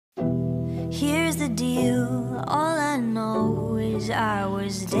Here's the deal, all I know is I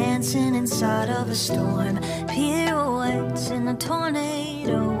was dancing inside of a storm, pirouettes in a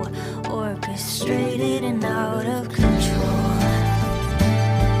tornado, orchestrated and out of control.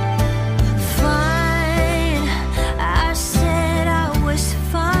 Fine, I said I was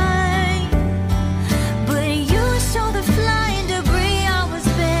fine, but you saw the flying debris I was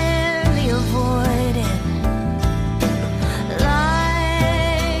barely avoiding.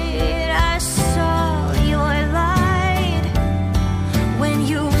 Light, I saw your light when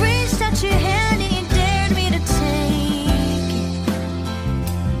you reached out your hand and you dared me to take it,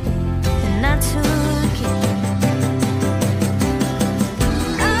 and I took it.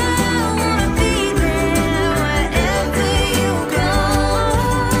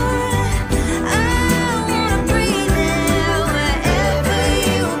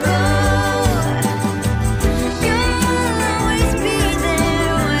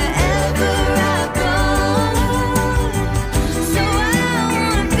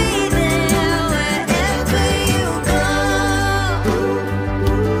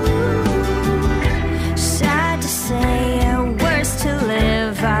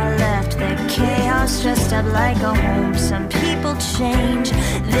 Dressed up like a home. Some people change,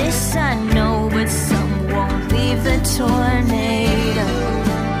 this I know, but some won't leave the tornado.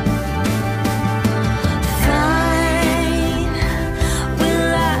 Fine,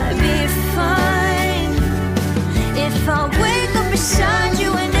 will I be fine if I wake up beside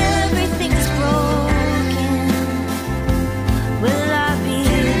you and everything's broken? Will I be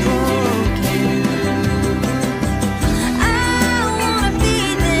broken? I wanna be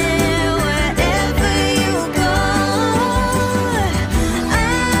there wherever you go. I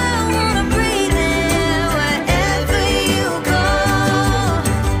wanna breathe there wherever you go.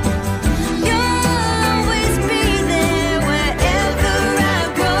 You'll always be there wherever I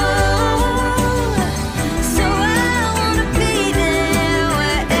go. So I wanna be there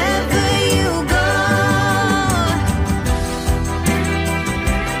wherever you go.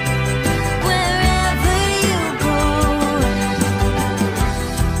 Wherever you go.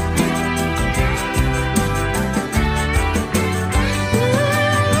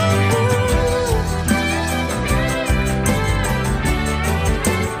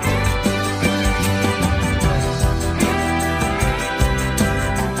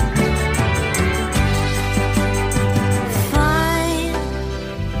 Fine,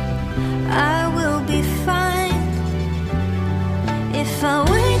 I will be fine if I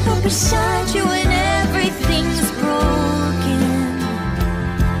wake up beside you and everything's broken.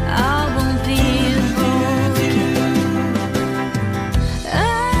 I won't be broken. I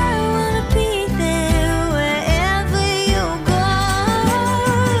wanna be there wherever you go,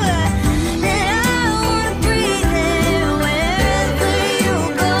 and I wanna breathe there wherever you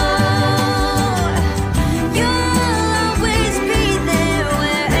go. You'll always be there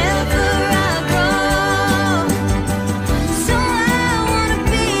wherever I go. So I wanna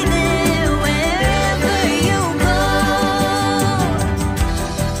be there wherever you go.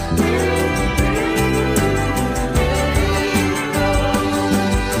 Wherever you go.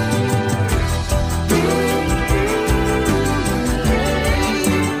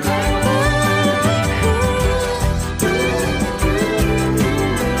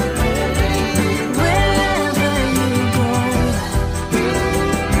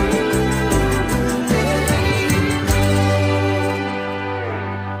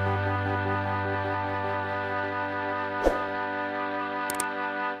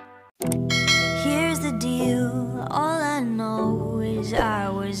 Here's the deal, all I know is I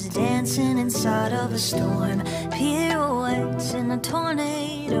was dancing inside of a storm, pirouettes in a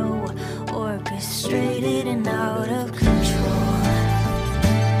tornado, orchestrated and out of control.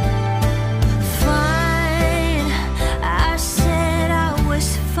 Fine, I said I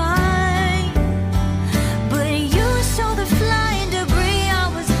was fine, but you saw the flying debris I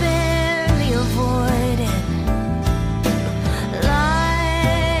was barely avoiding.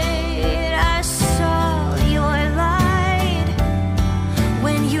 Light, I saw your light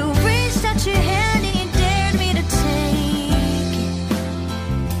when you reached out your hand and you dared me to take it,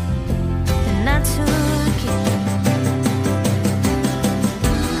 and I took it.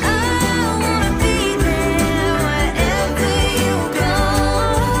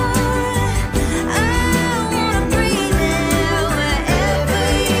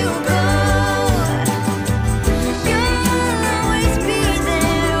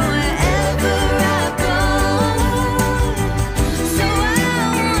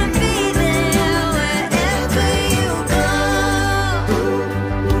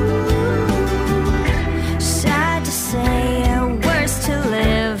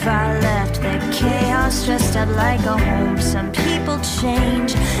 like a home. Some people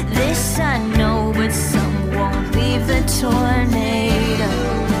change, this I know, but some won't leave the tornado.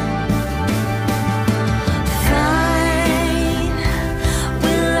 Fine,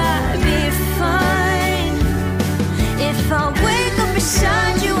 will I be fine if I wake up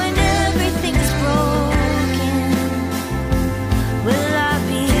beside you and everything's broken? Will I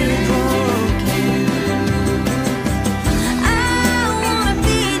be broken? I wanna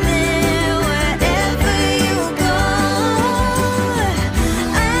be there wherever you go.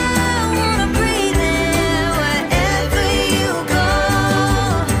 I wanna breathe there wherever you go.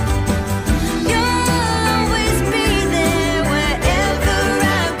 You'll always be there wherever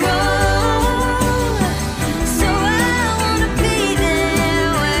I go. So I wanna be there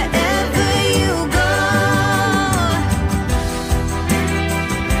wherever you go.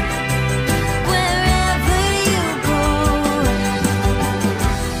 Wherever you go.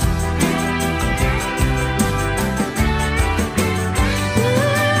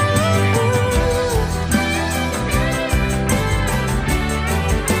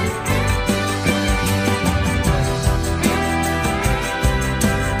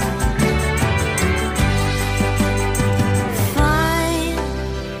 Fine,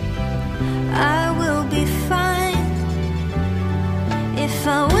 I will be fine if I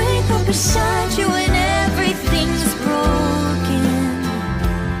wake up beside you and everything's broken.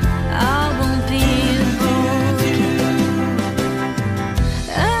 I won't be broken.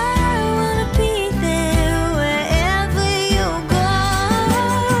 I wanna be there wherever you go.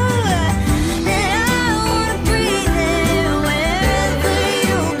 And I wanna breathe there wherever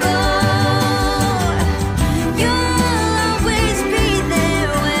you go. You'll always be there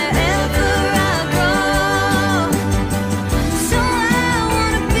wherever I go. So I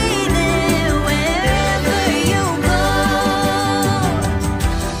wanna be there wherever you go.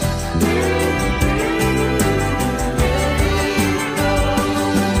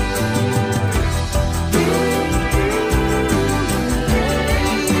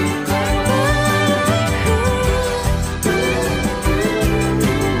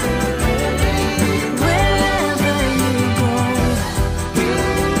 Wherever you go.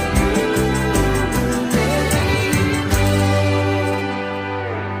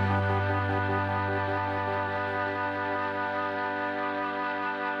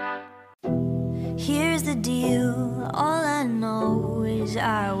 Here's the deal, all I know is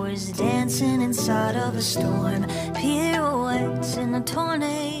I was dancing inside of a storm. Pirouettes in a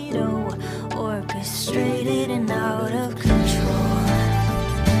tornado, orchestrated and out of control.